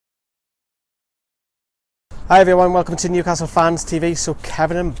Hi everyone, welcome to Newcastle Fans TV. So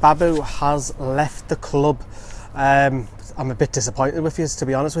Kevin Mbabu has left the club. I'm a bit disappointed with you, to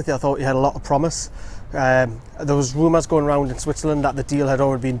be honest with you. I thought he had a lot of promise. There was rumours going around in Switzerland that the deal had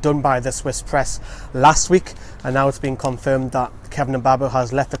already been done by the Swiss press last week, and now it's been confirmed that Kevin Mbabu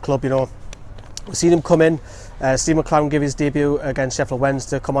has left the club. You know, we've seen him come in. Steve McClown gave his debut against Sheffield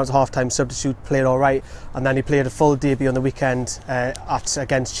Wednesday, come on as a half-time substitute, played all right, and then he played a full debut on the weekend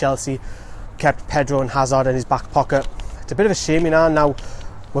against Chelsea. Kept Pedro and Hazard in his back pocket. It's a bit of a shame, you know. Now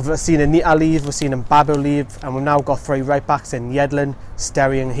we've seen Anita leave, we've seen Mbabu leave, and we've now got three right backs in Yedlin,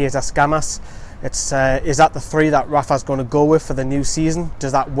 Sterry and Jesus Gamas. Is that the three that Rafa's going to go with for the new season?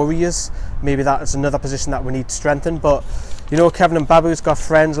 Does that worry us? Maybe that is another position that we need to strengthen. But you know, Kevin Mbabu's got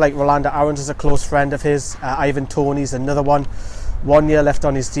friends like Rolando Aarons is a close friend of his. Ivan Toney's another one. 1 year left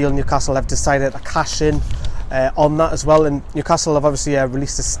on his deal. Newcastle have decided to cash in on that as well, and Newcastle have obviously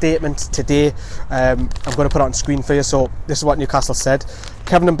released a statement today. I'm going to put it on screen for you. So this is what Newcastle said.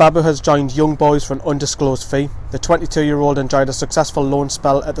 Kevin Mbabu has joined Young Boys for an undisclosed fee. The 22-year-old enjoyed a successful loan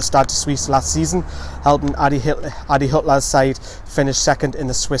spell at the Stade de Suisse last season, helping Adi Hüttler's side finish second in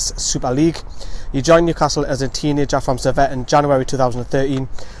the Swiss Super League. He joined Newcastle as a teenager from Servette in January 2013,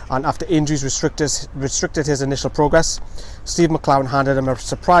 and after injuries restricted his initial progress, Steve McClown handed him a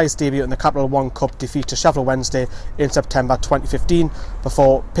surprise debut in the Capital One Cup defeat to Sheffield Wednesday in September 2015,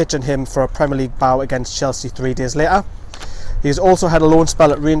 before pitching him for a Premier League bow against Chelsea 3 days later. He has also had a loan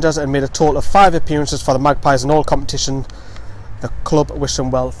spell at Rangers and made a total of 5 appearances for the Magpies in all competition. The club wish him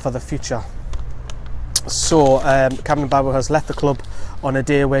well for the future. So Kevin Mbabu has left the club on a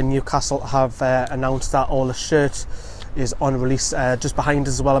day when Newcastle have announced that all the shirt is on release. Just behind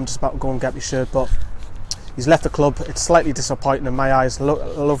us as well. I'm just about to go and get my shirt, but he's left the club. It's slightly disappointing in my eyes. I'd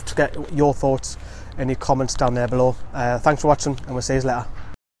love to get your thoughts, any comments down there below. Thanks for watching, and we'll see you later.